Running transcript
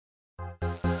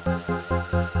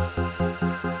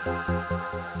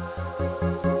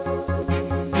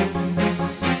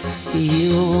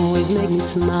You always make me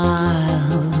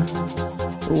smile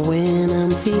when I'm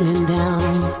feeling down.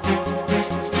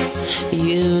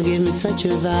 You give me such a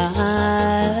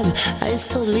vibe, it's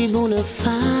totally bona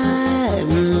fide.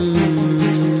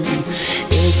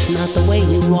 It's not the way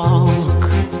you walk,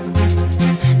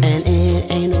 and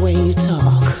it ain't the way you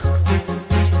talk.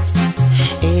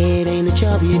 It ain't the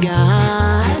job you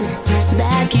got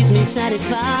that keeps me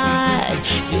satisfied.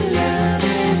 You love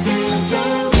me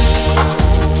so.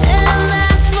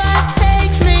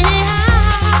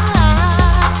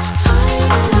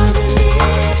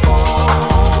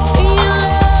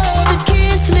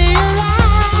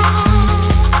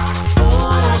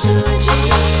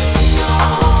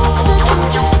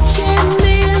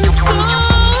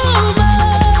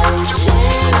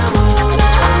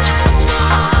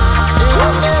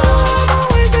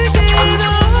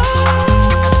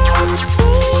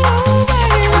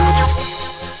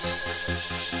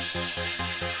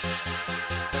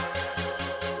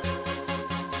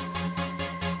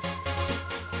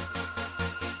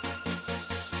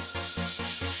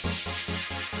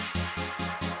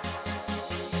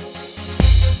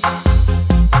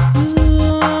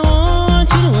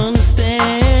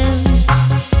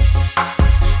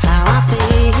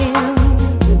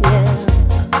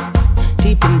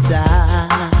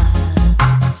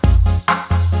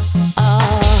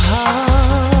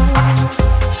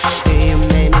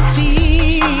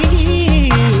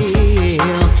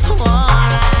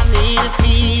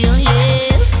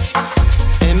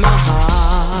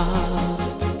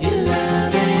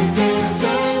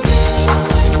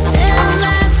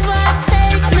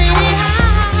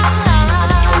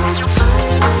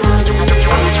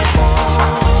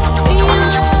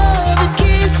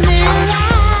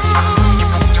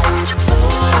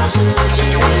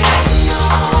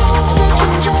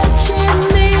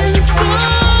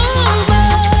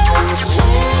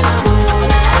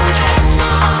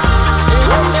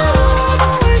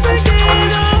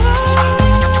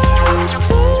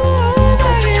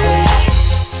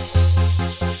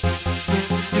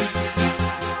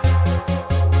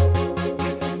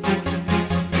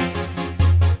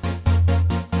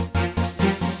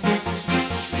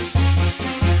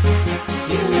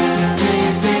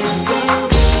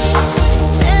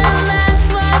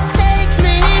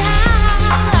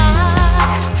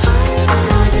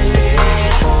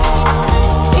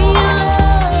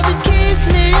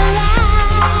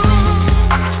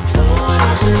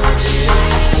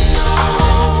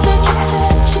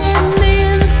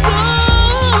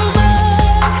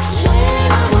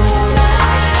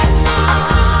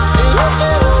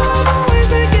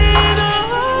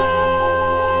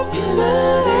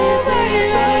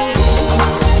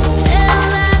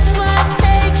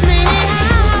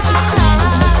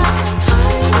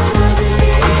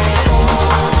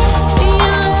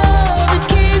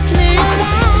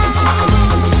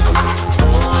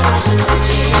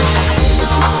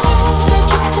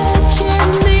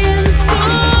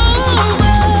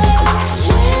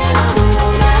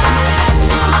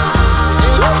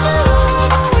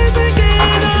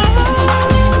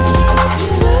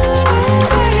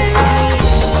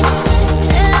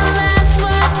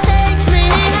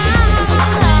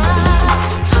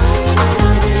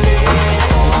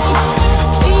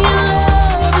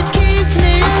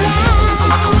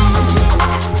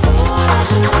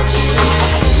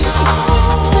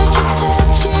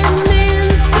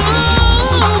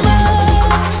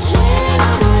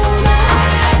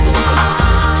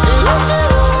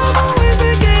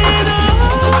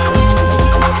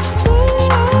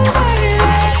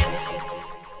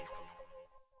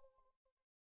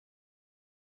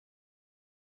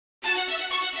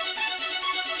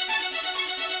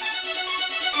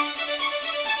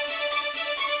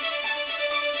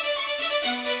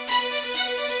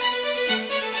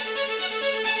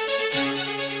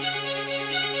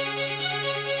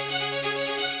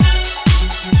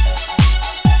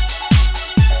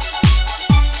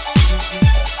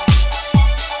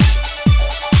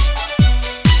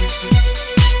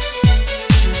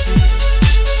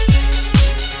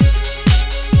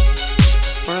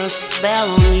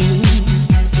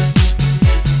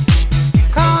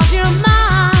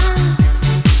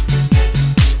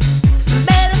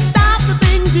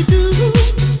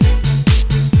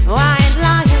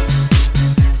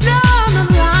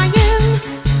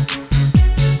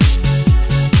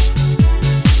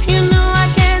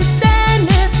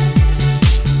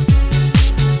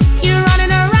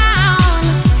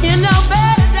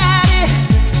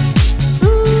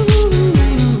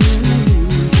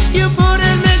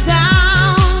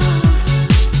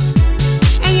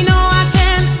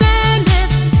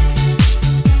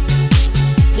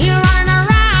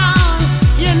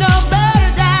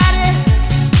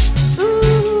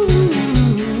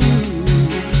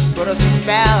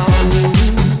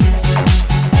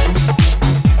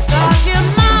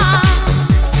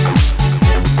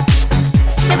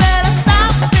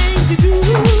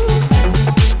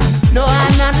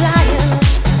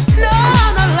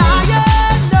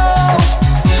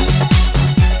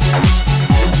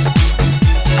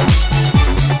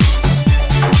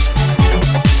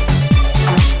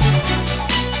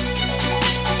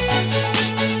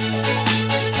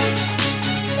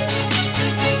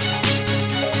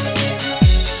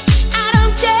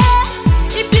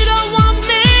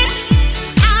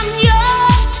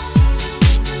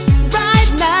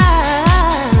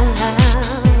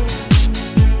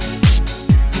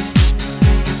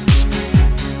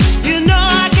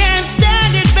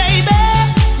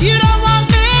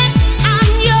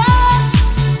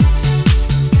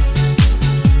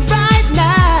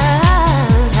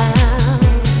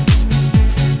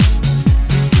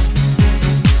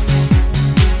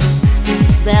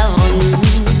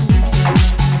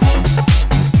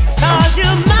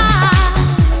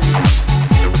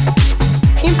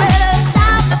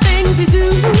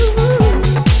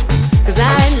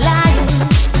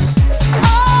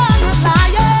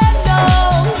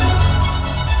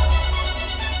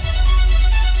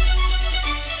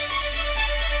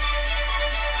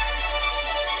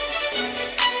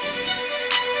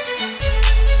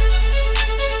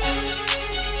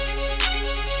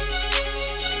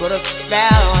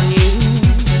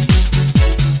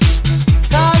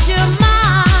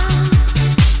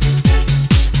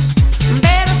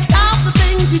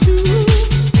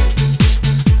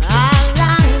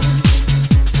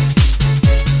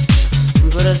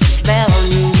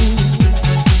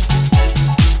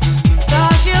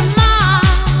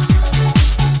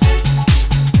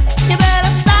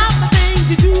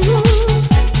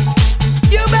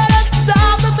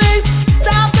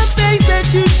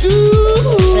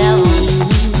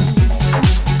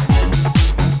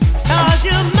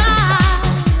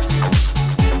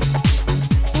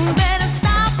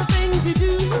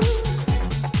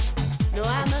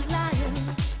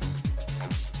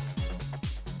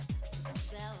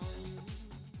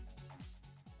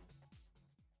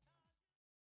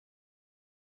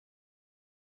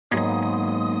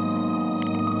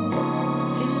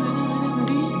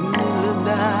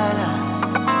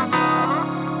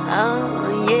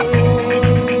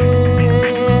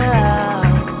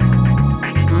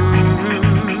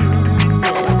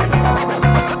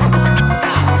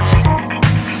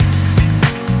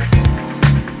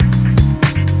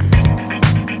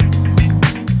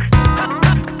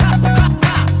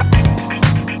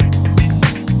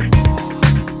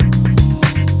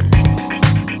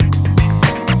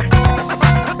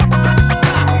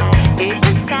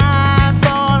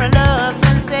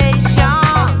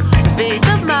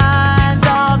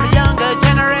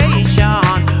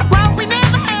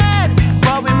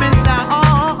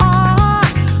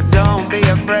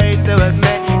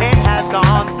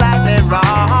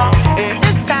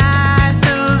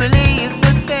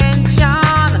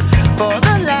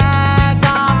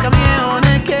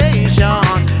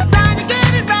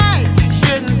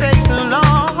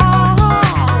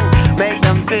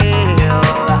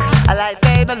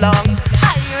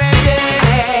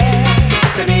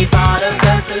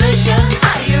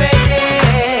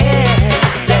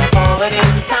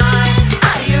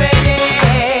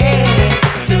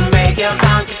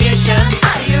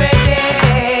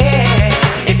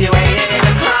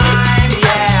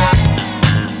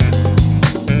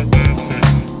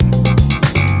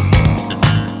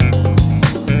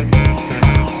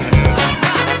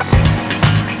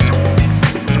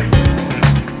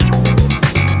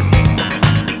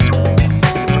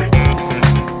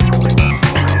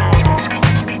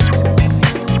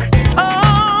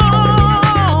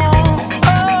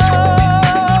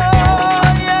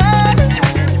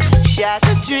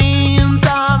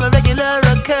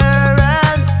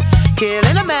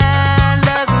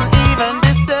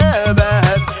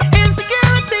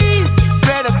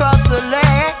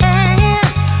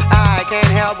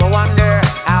 help but wonder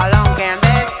how long can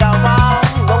this go on,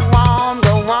 go on,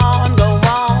 go on, go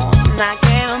on. I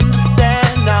can't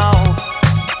understand, no.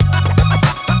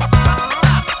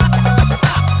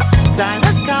 Time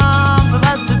has come for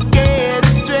us to get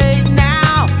it straight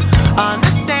now.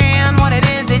 Understand what it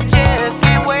is, it just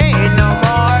can't wait no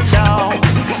more, no.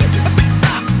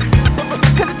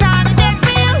 'Cause it's time to get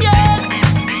real, yes.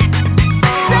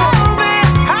 Tell me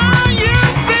how you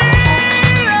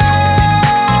feel.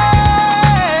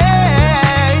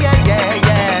 Yeah, yeah,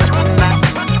 yeah.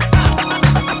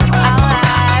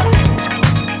 Alright.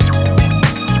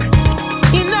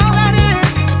 You know that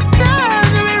it's time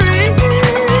to be real.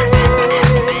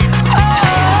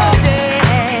 Oh,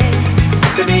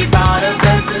 yeah. To be part of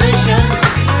the solution.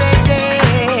 Are you ready?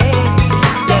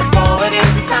 Step forward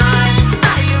into time.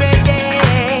 Are you ready?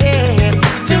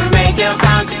 To make your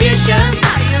contribution.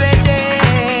 Are you ready?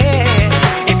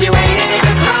 If you're waiting, it's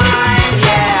a crime.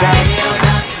 Yeah. Ready or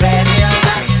not, ready or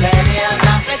not, ready or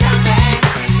not, we're coming.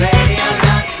 Ready or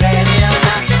not, ready or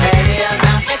not, ready or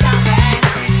not, we're coming.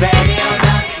 Ready or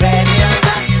not, ready or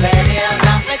not, ready or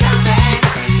not, we're coming.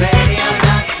 Ready or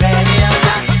not, ready or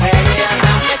not, ready or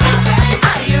not, we're coming.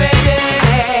 Are you ready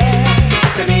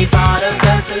to be part of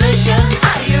the solution?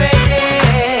 Are you ready?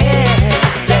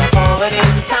 Step forward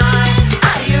into time.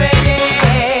 Are you ready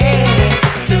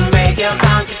to make your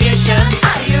contribution?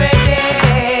 Are you ready?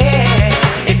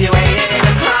 If you're waiting, it's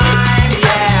a crime.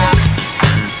 Yeah.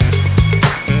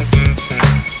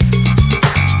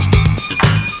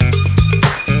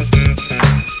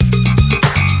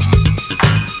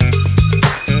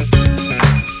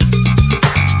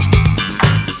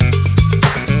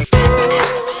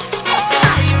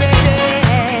 Are you ready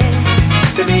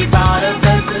to be part of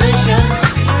the solution?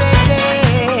 Are you ready?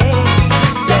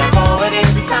 Step forward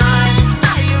into time.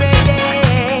 Are you ready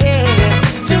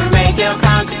to make your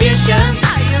contribution?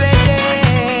 Are you ready?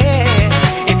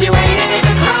 If you're waiting, it's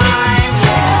a crime.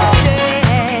 Yeah.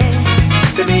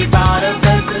 To be part of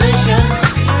the solution.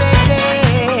 Are you ready?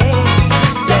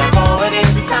 Step forward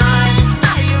into time.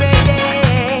 Are you ready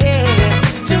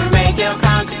to make your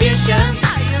contribution?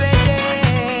 Are you ready?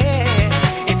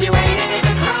 If you're waiting, it's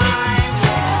a crime.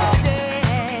 Yeah.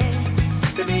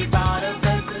 To be part of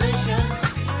the solution.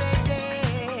 Are you ready?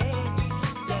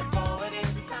 Step forward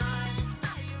into time.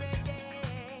 Are you ready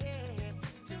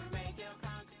to make your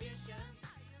contribution?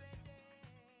 Are you ready?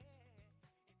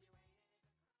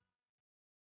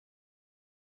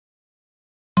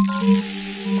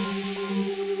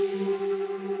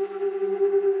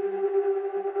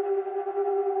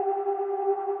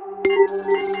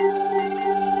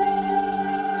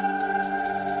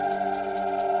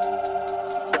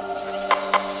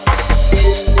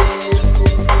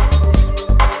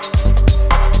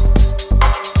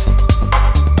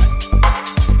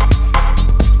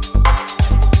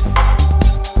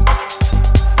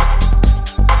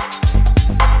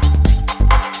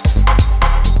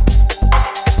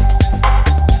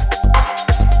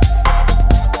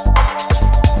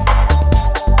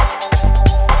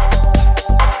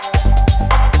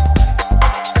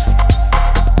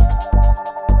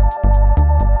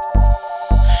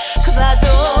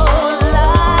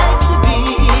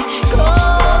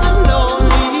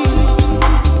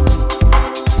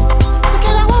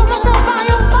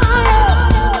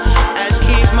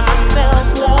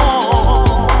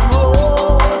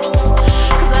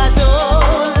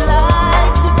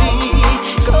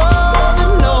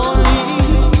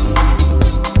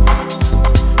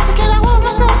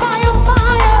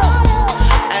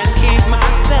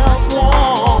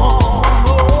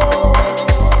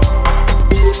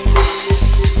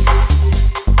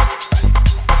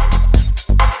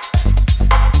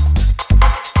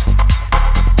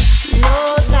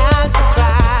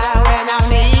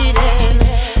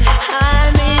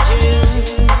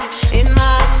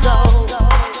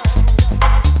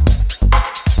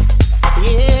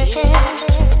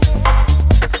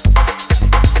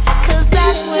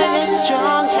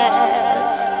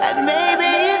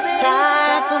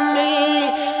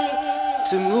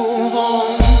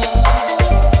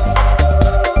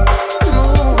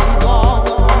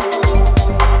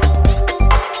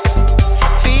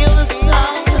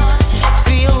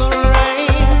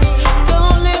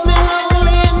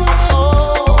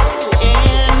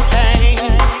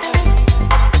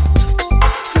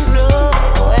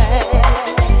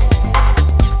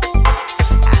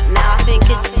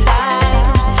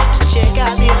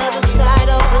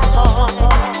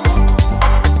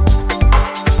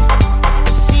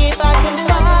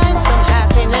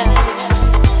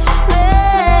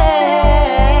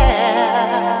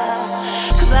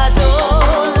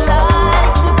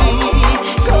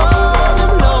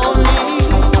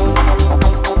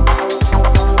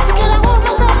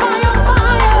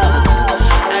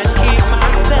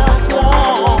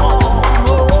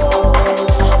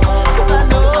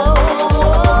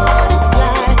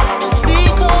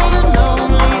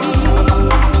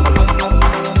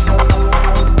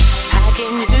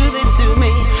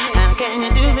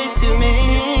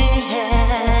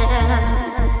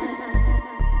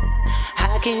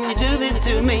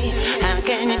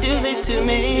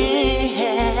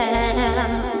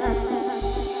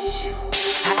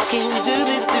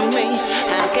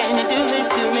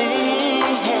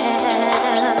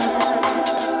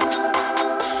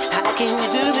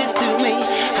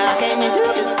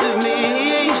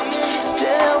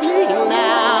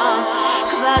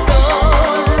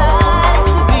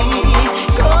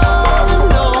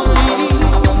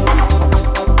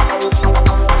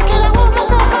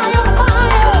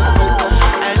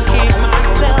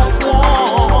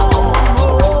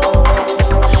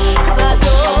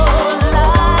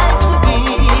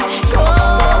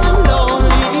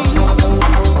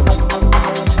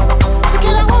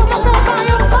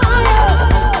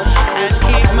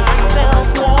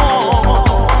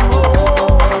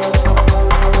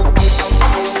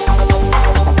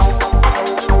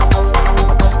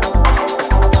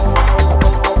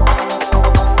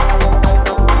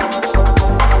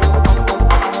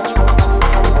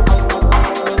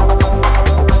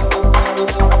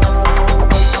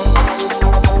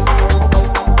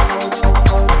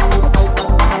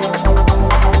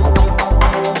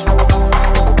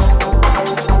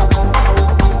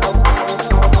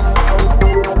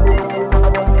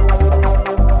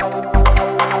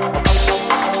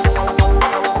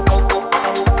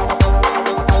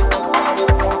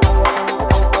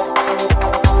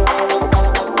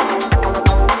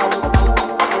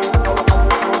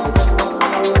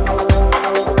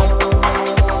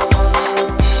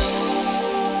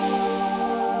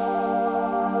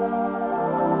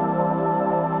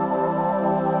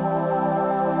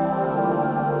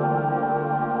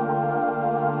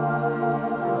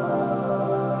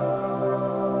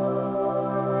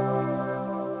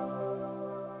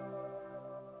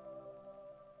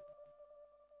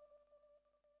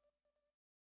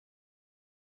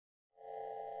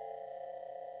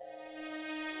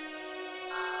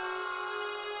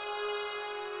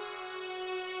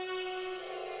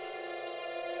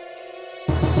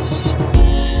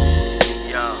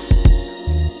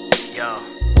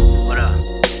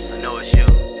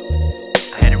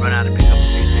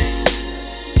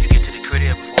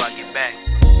 back,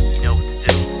 you know what to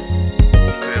do.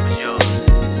 The crib is yours.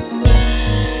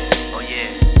 Oh yeah,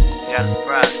 we got a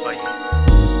surprise for you.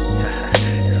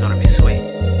 It's gonna be sweet.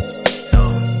 So,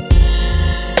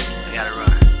 I gotta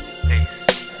run. Peace.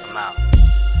 I'm out.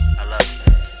 I love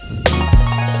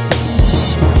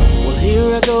you. Well, here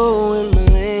I go in my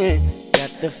land.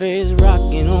 Got the face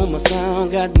rocking on my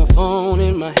sound. Got my phone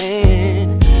in my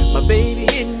hand. My baby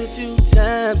hit me 2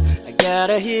 times. I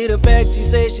gotta hit her back. She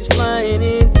says she's flying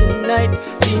in tonight.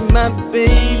 See, my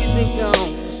baby's been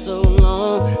gone for so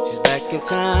long. She's back in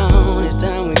town. It's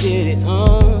time we get it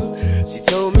on. She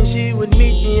told me she would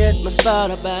meet me at my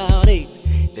spot about 8.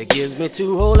 That gives me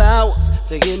 2 whole hours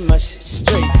to get my shit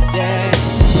straight.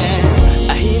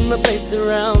 I hit my place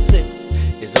around 6.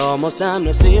 It's almost time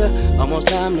to see her, almost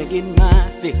time to get my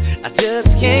fix. I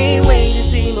just can't wait to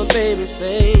see my baby's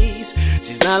face.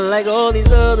 She's not like all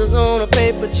these others on a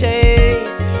paper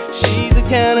chase. She's the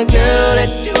kind of girl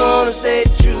that you wanna stay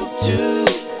true to.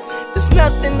 There's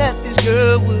nothing that this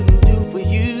girl wouldn't do for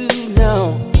you,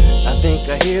 no. I think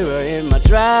I hear her in my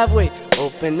driveway.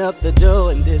 Open up the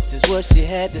door and this is what she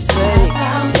had to say. I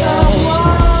found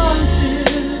someone to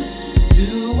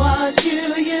do what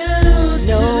you used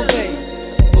to. No, baby.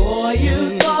 Boy, you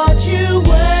thought you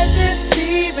were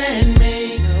deceiving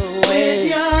me with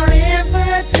your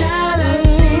infidelity.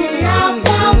 I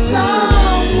found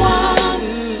someone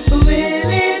who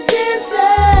really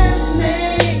deserves me,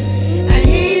 and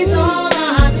he's all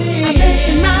I need. I'm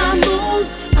making my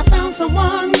moves. I found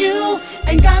someone new,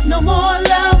 ain't got no more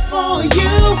love for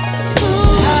you.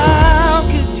 How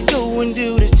could you go and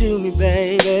do this to me,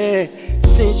 baby?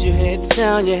 Since you had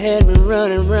town, you had me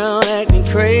running around acting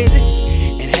crazy.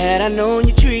 And had I known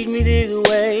you treat me this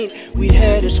way, we'd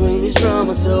had to swing this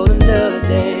drama so another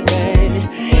day, baby.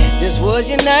 This was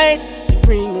your night, the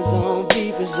ring was on,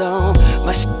 beat was on.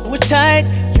 My shit was tight,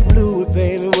 you blew it,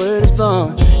 baby, word is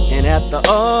born. And after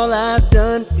all I've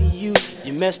done for you,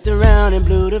 you messed around and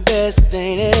blew the best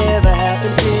thing that ever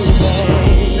happened to you,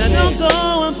 baby. Now don't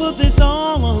go and put this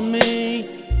all on me.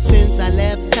 Since I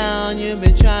left town, you've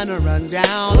been trying to run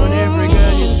down on every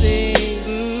girl you see.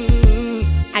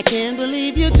 I can't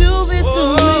believe you do this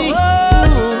to me.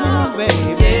 Ooh,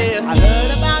 baby. I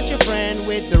heard about your friend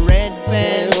with the red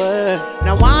fence.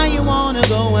 Now why you wanna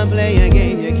go and play a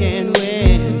game you can't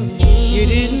win? You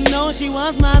didn't know she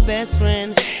was my best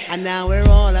friend, and now we're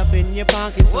all up in your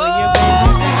pockets for your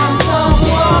Benjamin.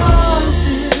 Someone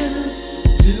to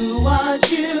do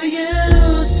what you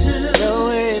used to. No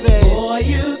way, baby. Boy,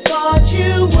 you thought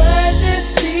you were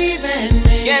deceiving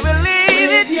me. Can't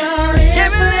believe it.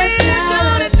 Can't believe it.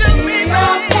 I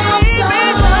found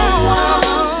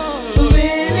someone who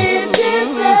really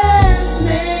deserves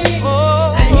me,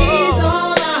 and he's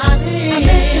all I need. I'm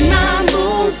making my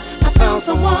moves. I found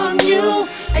someone new,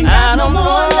 ain't got no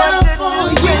more love for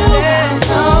you.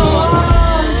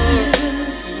 Someone to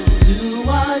do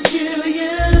what you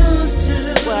used to.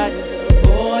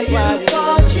 Boy, you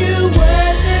thought you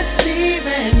were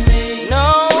deceiving me. No.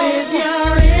 With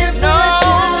your infidelity,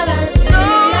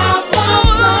 I found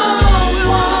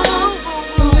someone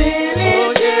who really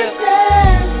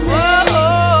deserves me,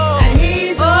 and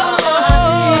he's all I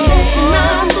need. Making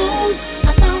my moves,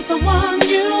 I found someone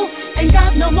new, ain't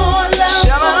got no more love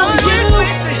for you.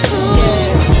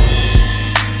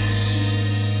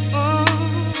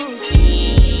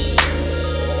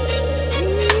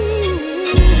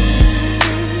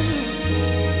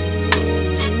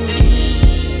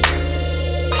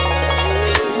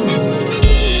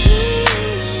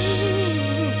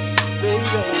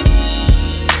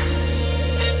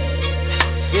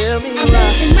 I'm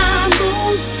making my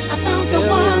moves. I found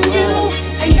someone new,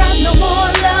 ain't got no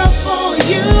more love for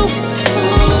you.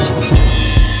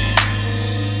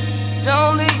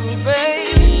 Don't leave me,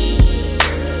 baby.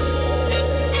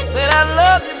 Said I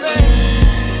love you, baby.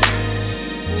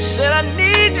 Said I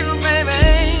need you, baby.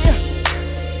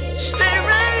 Stay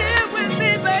right here with me,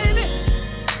 baby.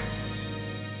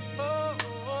 Oh,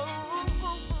 oh,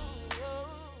 oh, oh,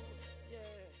 yeah.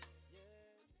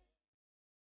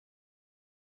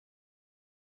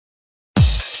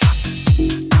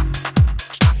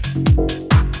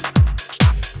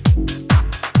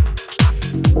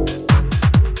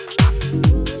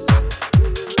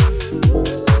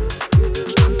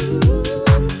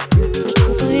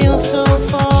 You're so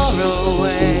far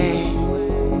away,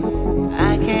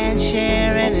 I can't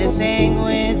share anything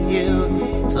with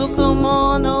you. So come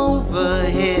on over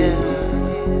here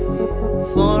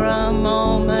for a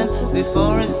moment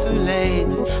before it's too late.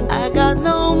 I got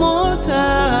no more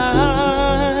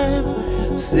time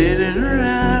sitting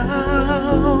around,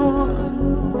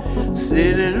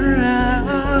 sitting around.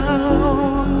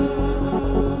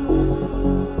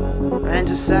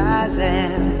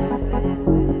 fantasizing.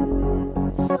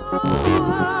 So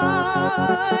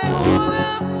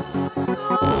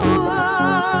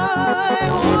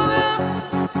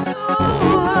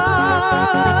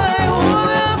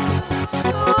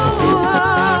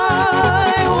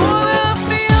I wanna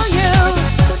feel you.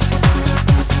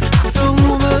 So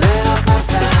move a little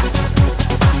closer.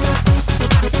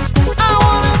 I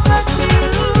wanna touch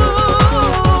you.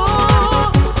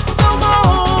 So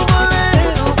move a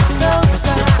little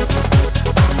closer.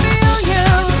 Feel you.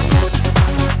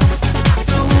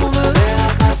 So move a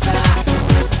little closer.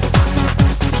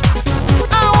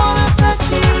 I wanna touch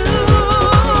you.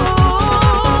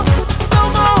 So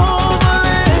move a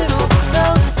little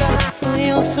closer.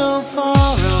 You're so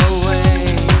far away.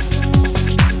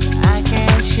 I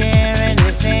can't share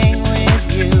anything with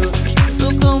you. So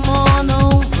come on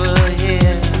over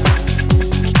here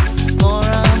for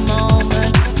a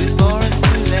moment before it's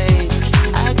too late.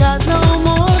 I got no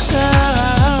more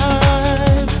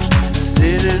time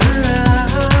sitting around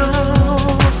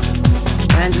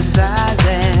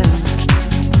fantasizing.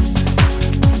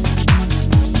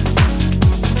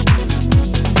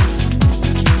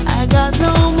 I got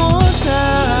no more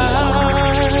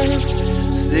time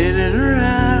sitting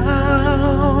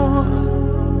around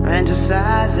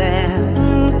fantasizing.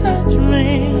 Touch me,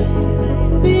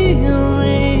 feel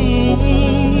me,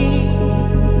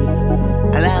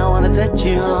 and I wanna touch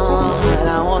you, and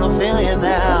I wanna feel you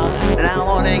now, and I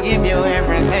wanna give you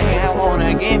everything. I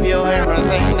wanna give you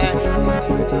everything that.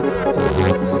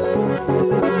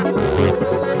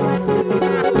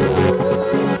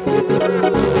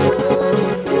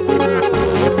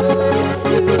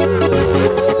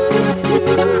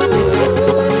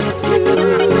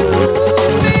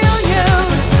 Feel you.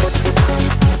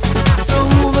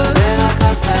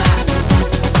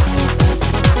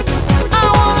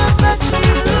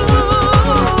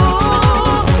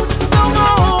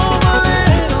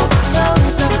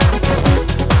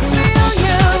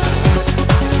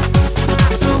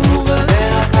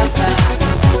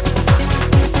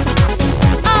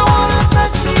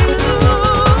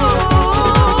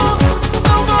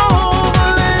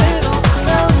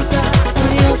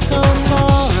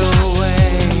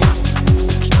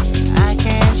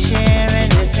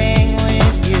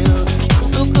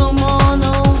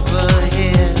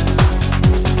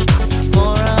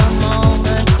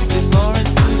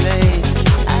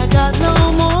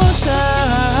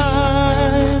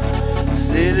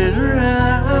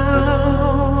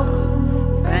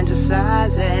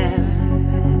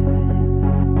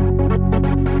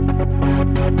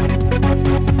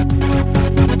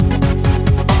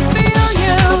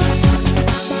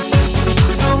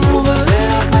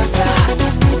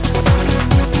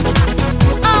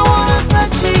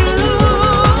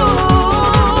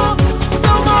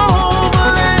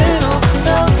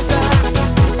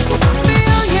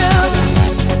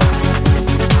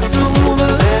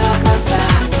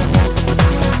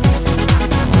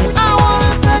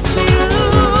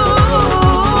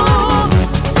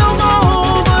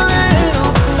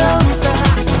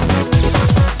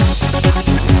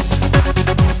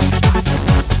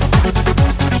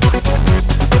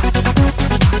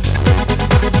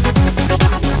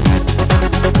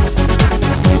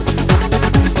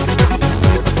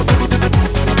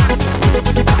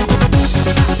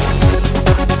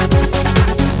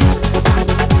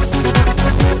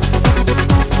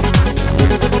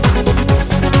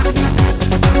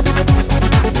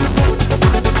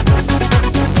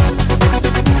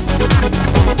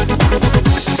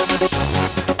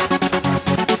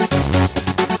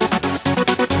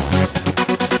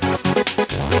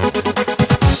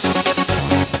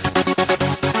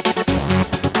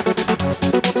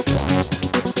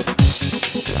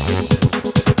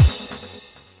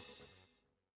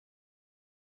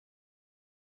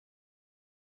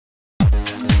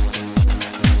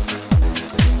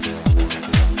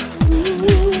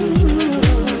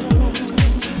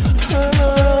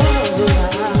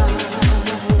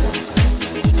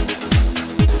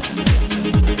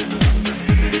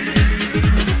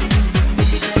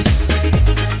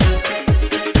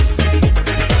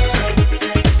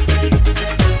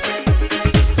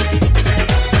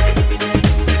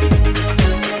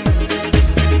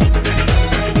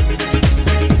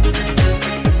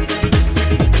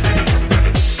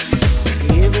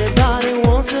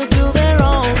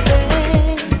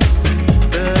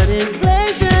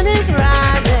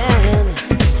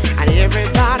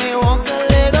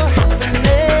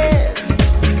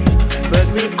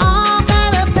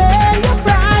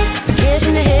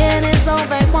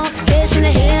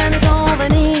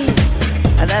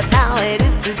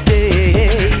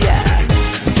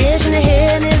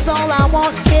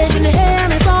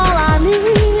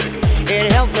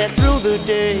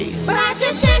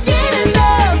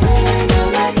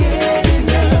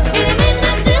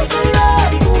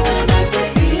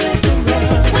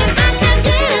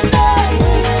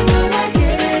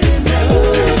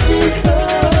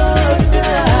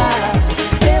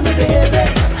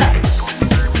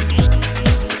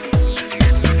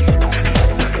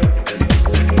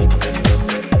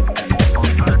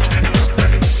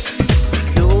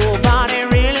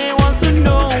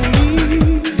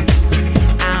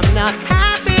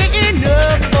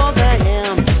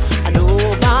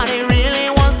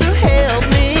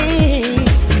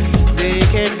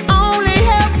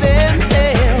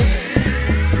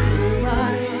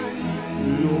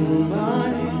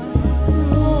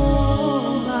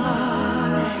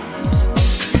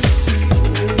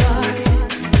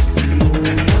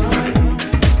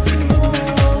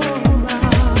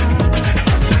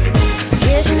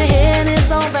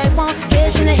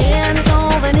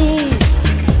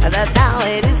 that's how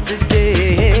it is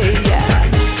today.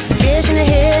 Cash in the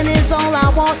hand is all I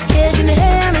want, cash in the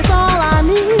hand is all I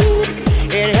need.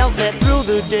 It helps me through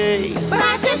the day, but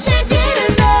I just can't get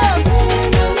enough.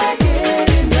 I get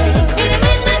enough. And it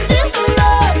makes me feel so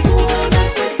love. Oh, it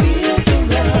makes me feel so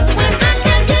love. When I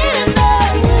can't get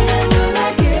enough. When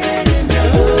I get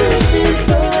enough. Ooh, it seems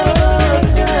so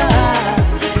tough.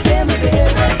 Yeah, my baby.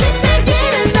 I just can't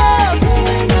get enough.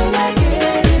 I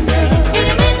get enough. And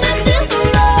it makes me feel so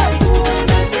love. Oh, it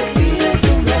makes me feel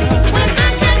so love. When I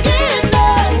can't get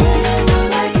enough. When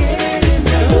I get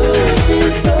enough. Ooh, it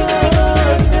seems so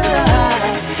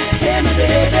tough. Yeah, my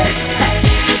baby.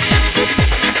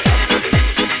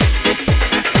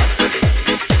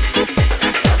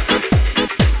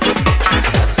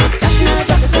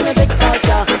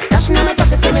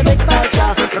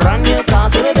 Run your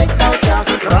cars with a big voucher.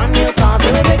 Run your cars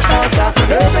with a big voucher.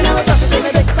 Urban elevators with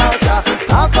a big voucher.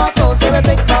 Passport phones with a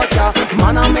big voucher.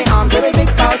 Man on my arms with a big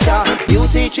voucher.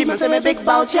 Beauty treatments with a big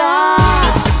voucher.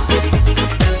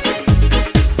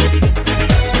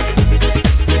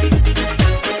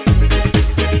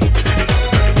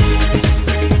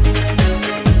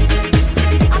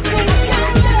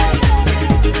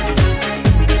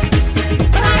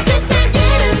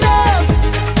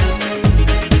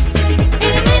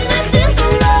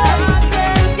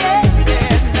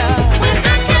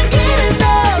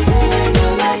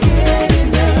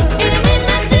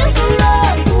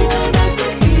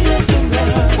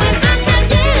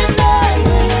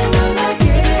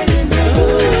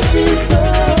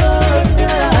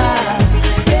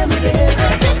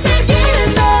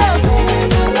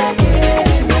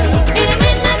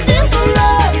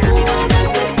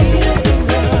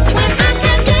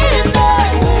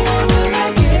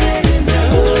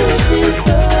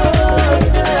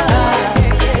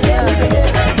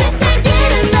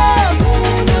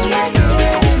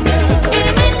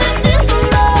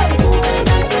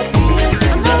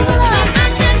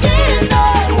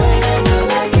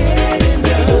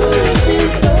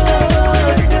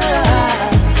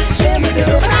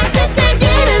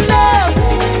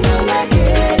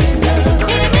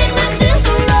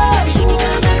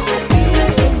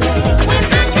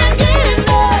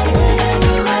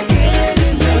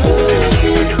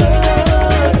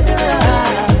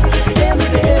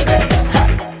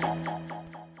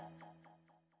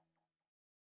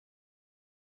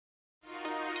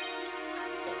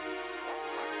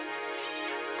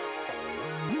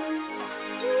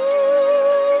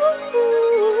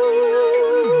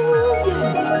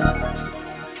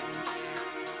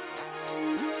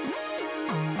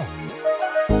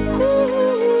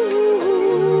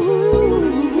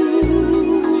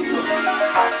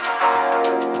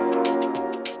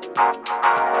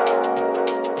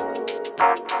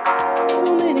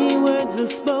 So many words are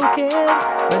spoken,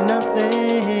 but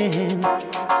nothing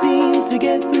seems to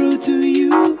get through to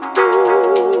you.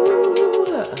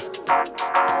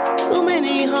 So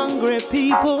many hungry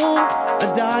people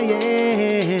are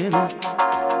dying.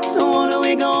 So what are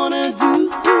we gonna do?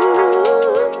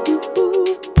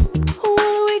 What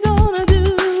are we gonna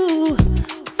do?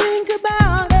 Think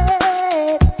about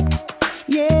it.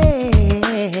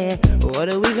 Yeah, what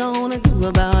are we gonna do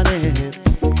about it?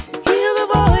 Hear the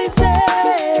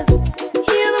voices,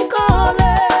 hear them calling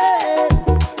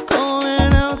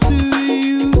out to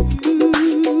you.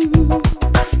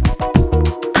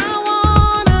 I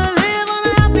wanna live on a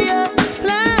happier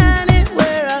planet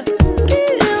where a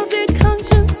guilty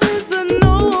conscience is a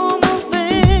normal thing.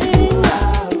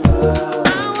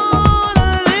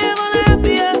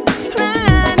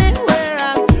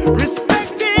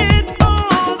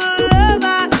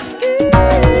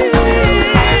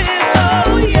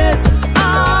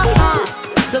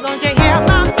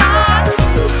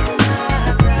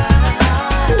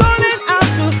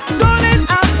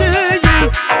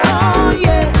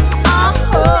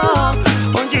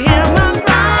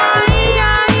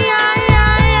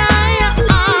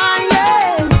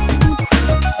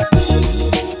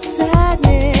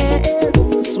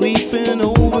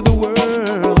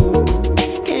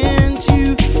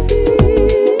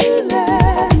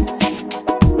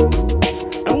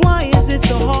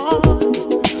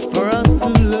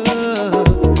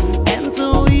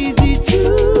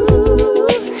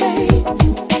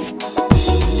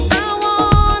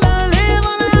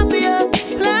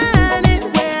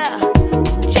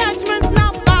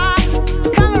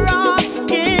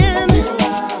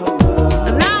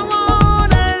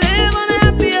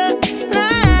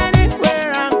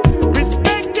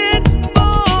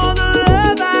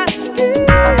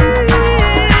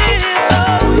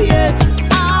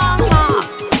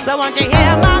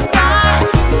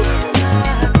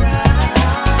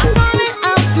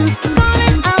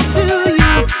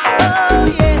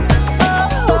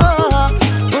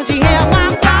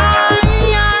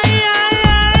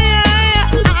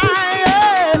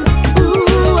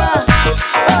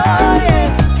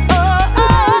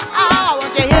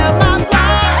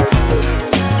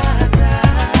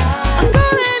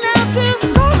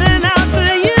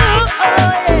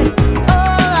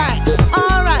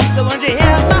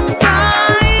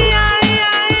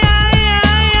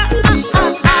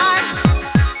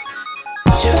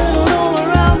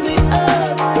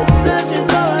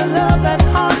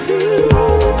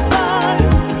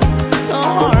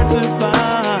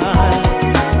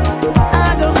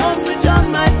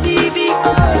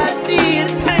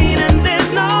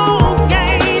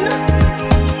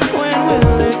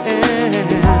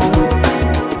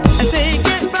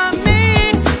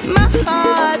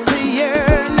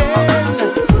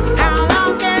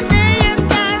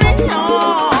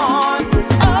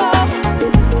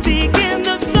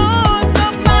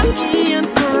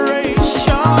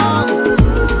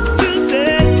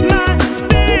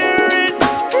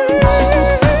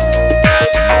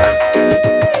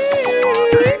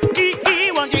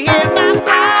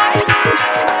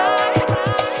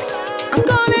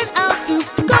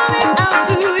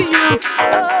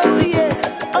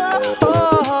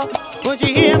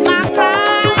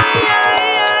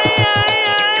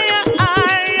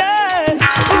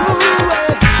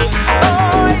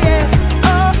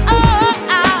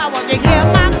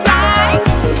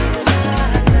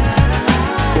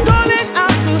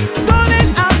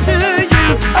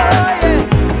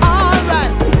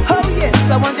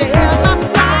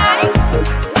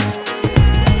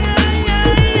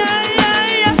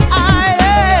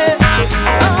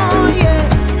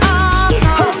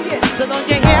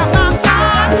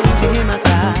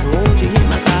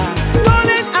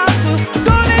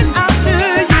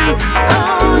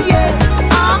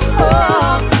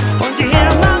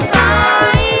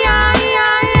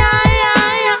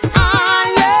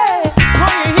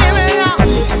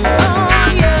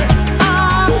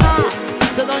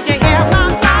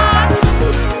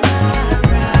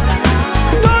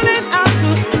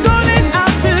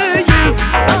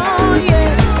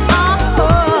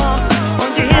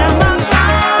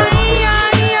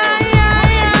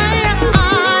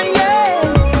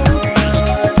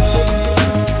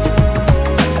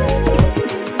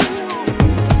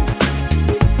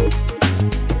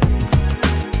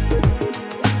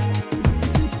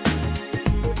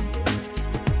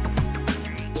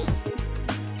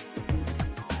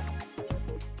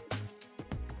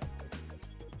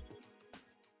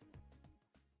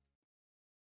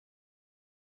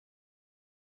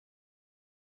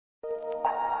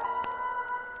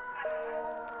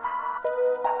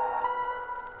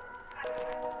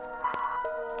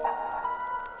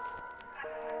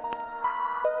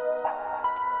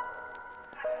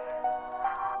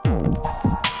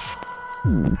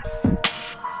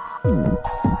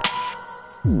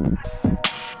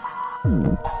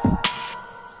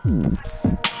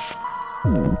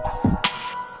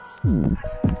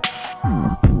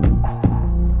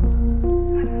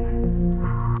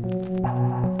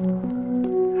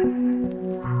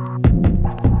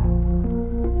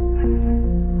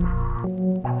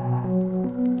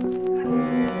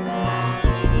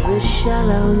 The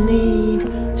shallow need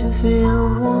to feel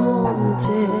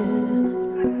wanted,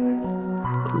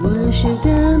 worshipped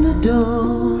and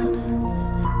adored,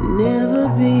 never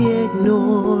be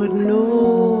ignored.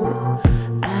 No,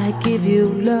 I give you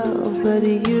love, but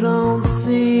you don't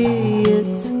see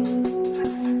it.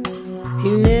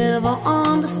 You never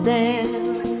understand.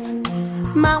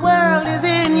 My world is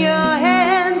in your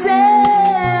hands,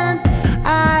 and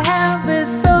I have this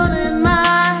thought in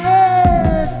my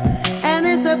head, and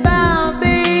it's about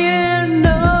being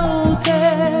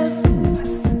noticed.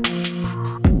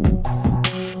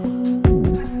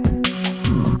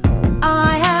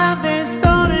 I have this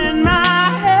thought in my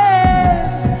head,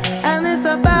 and it's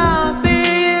about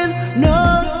being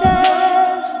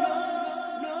noticed.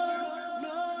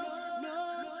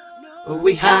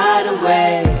 We hide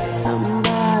away.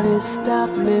 Somebody stop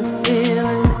me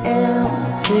feeling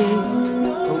empty.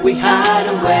 We hide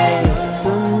away.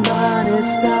 Somebody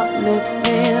stop me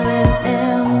feeling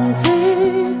empty.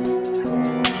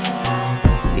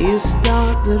 You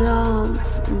start the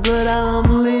dance, but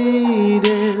I'm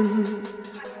leading.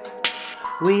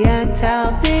 We act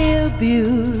out the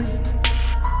abused,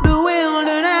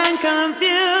 bewildered and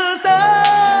confused.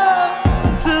 Oh,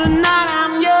 tonight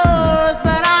I'm yours,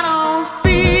 but I don't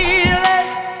feel it.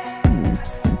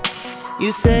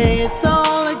 You say it's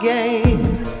all a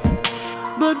game,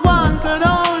 but one could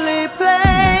only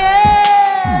play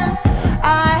it.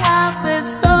 I have this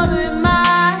thought in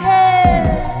my head,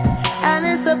 and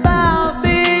it's about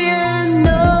being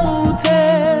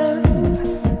noticed.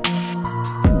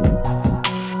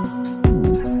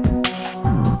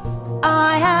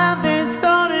 I have this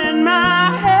thought in my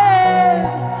head,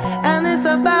 and it's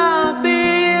about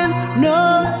being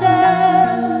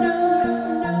noticed.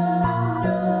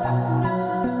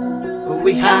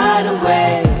 We hide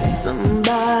away.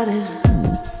 Somebody,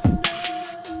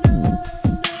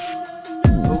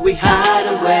 we hide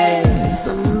away.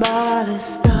 Somebody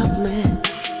stop me.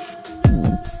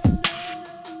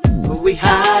 We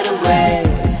hide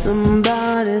away.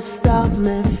 Somebody stop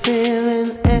me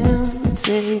feeling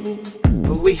empty.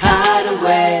 We hide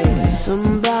away.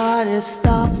 Somebody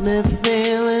stop me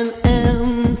feeling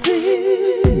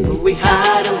empty. We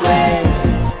hide away.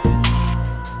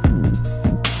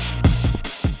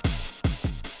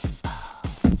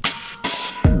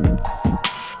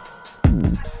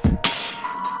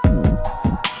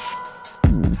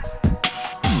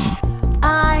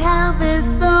 I have this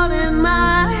thought in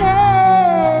my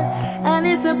head, and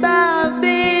it's about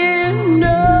being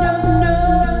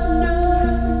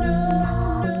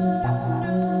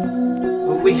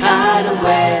we hide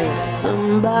away.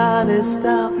 Somebody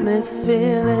stop me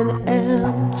feeling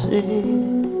empty.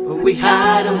 We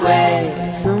hide away.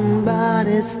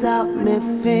 Somebody stop me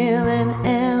feeling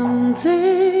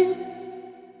empty.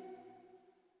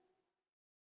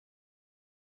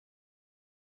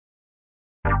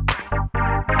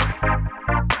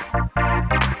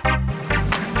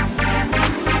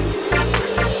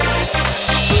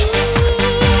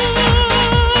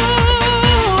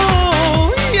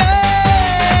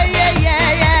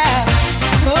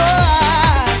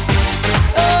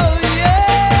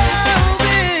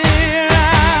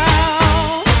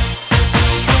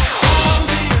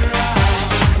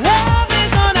 Love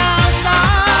is on our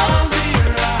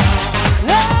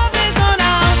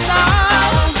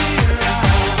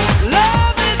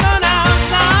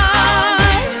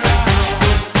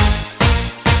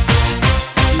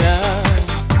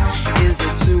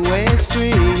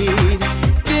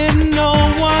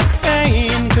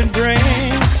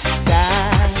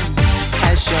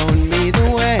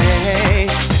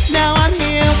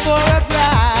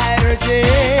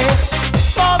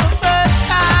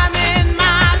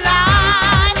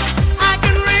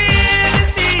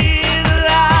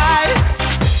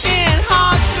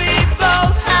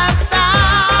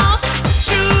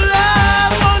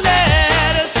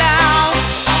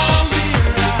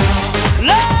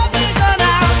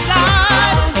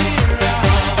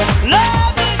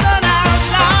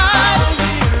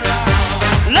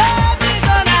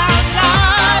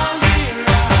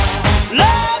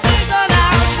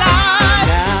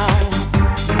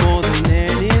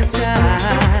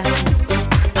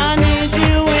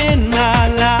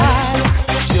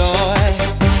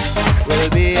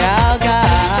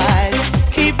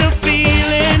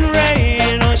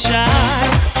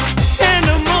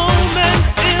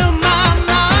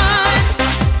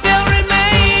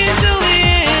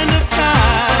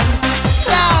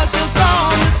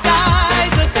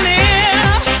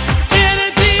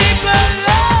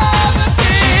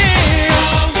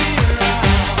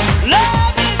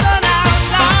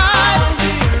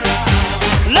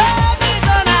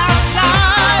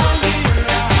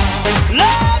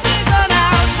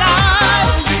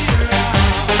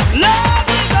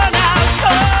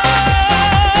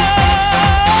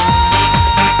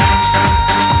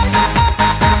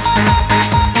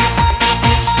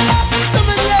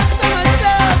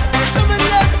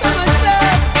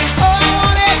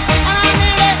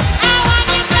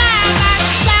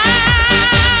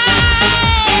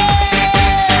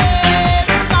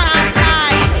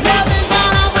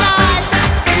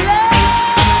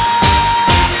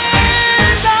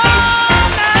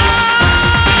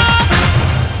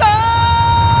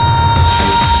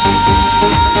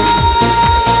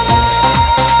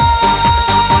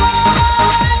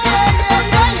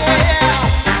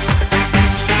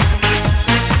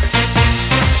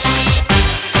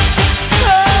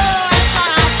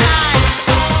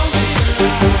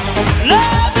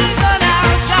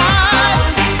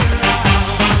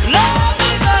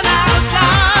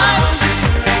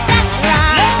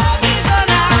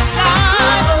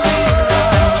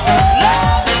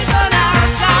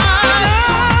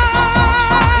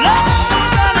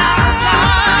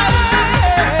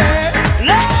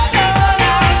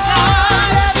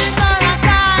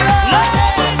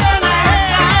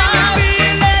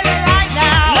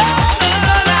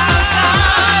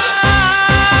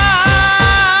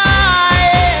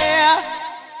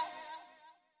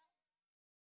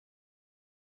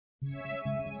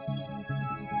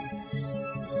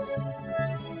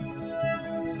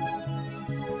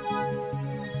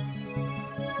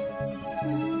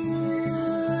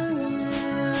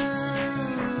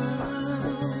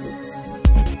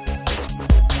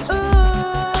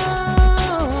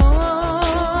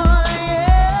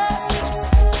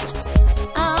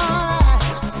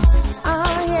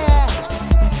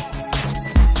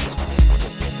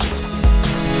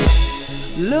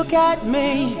Look at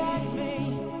me.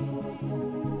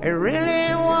 It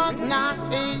really was not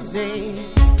easy,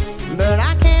 but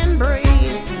I can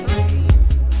breathe.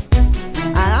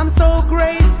 And I'm so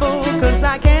grateful 'cause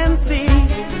I can see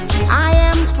I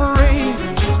am free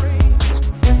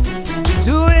to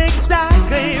do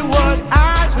exactly what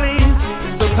I please.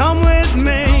 So come with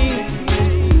me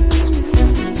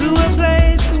to a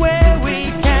place where we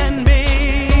can be.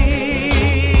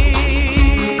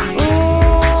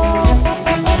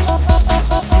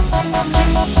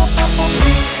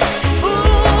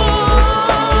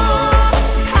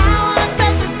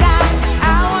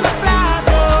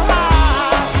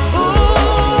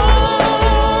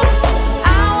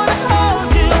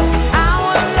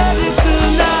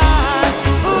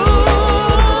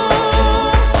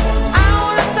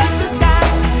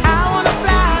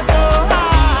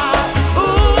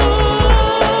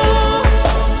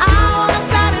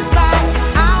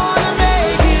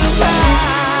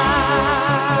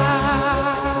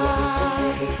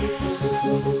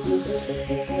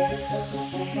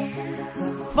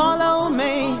 Follow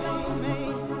me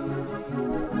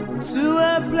to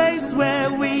a place where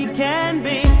we can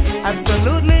be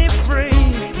absolutely free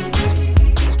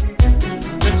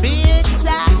to be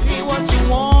exactly what you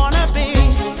wanna be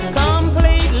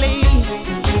completely.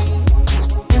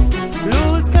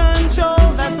 Lose control,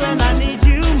 that's when I need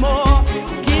you more.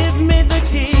 Give me the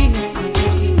key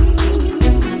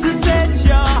to set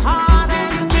your heart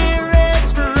and spirit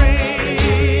free.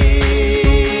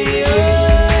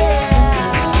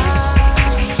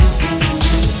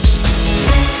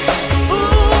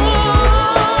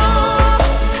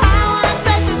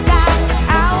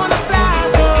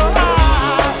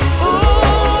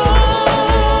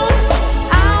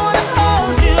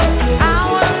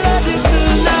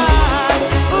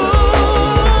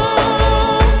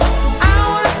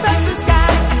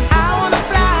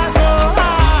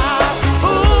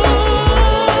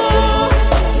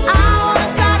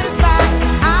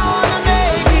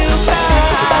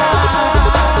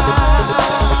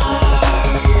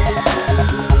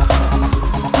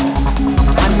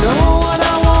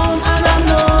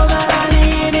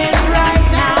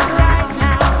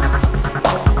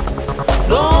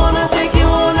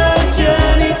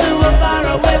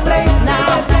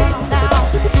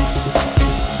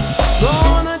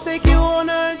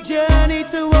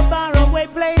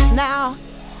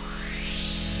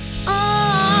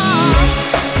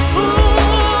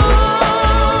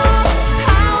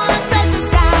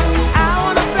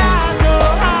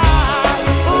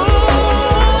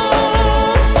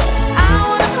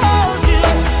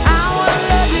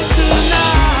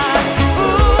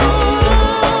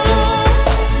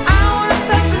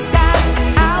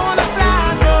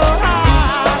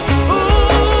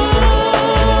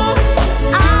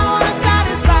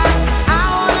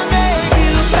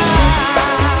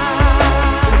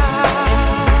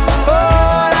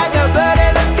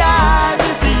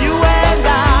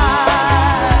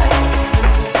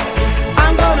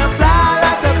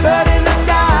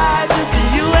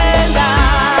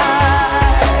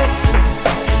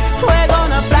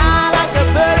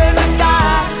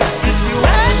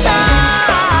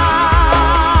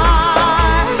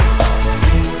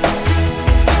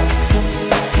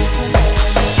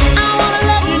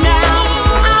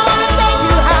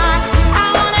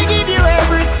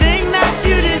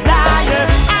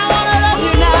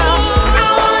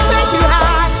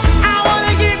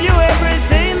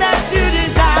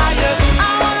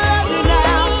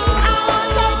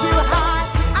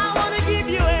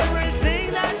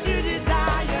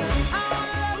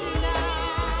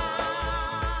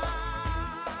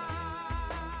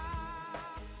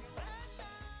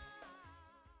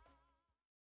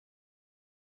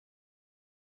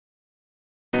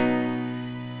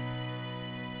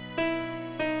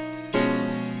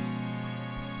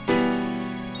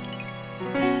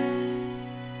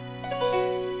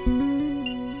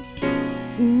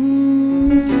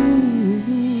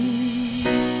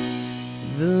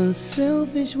 The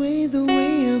selfish way, the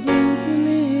way I've learned to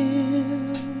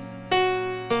live.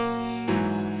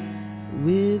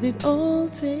 With it all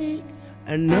take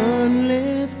and none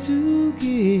left to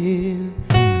give.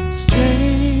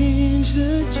 Strange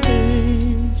the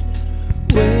change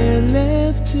we're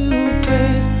left to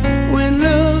face. When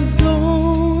love's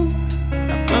gone,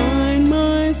 I find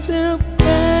myself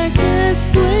back at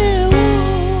square one.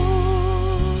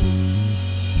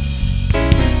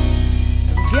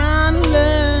 I've gotta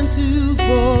learn to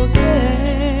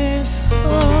forget.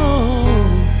 Oh,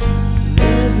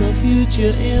 there's no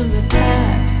future in the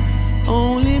past,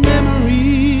 only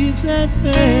memories that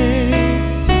fade.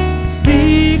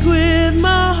 Speak with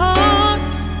my heart,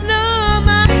 not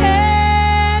my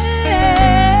head.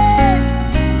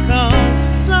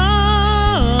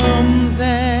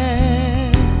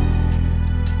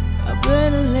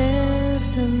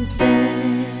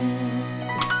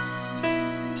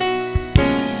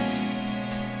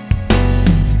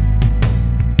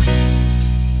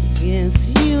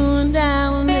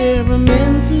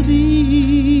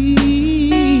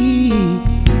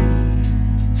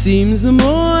 Seems the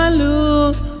more I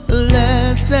look, the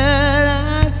less that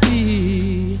I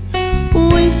see.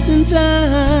 Wasting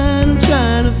time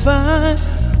trying to find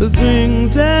the things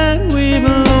that we've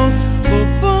lost for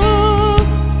far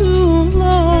too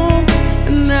long.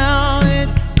 And now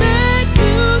it's back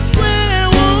to square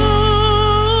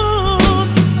one.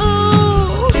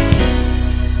 Oh,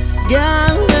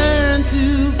 gotta learn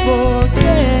to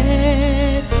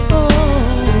forget. Oh,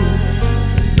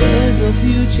 there's no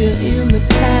future in the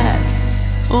past,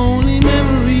 only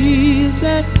memories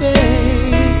that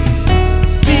fade.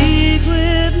 Speak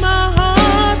with my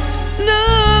heart,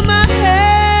 nod my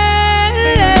head,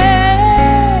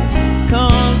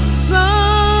 'cause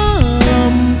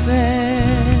something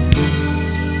better.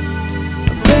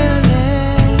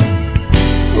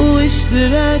 Wish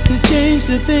that I could change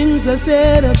the things I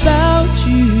said about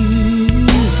you.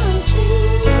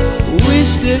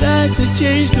 Wish that I could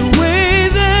change the way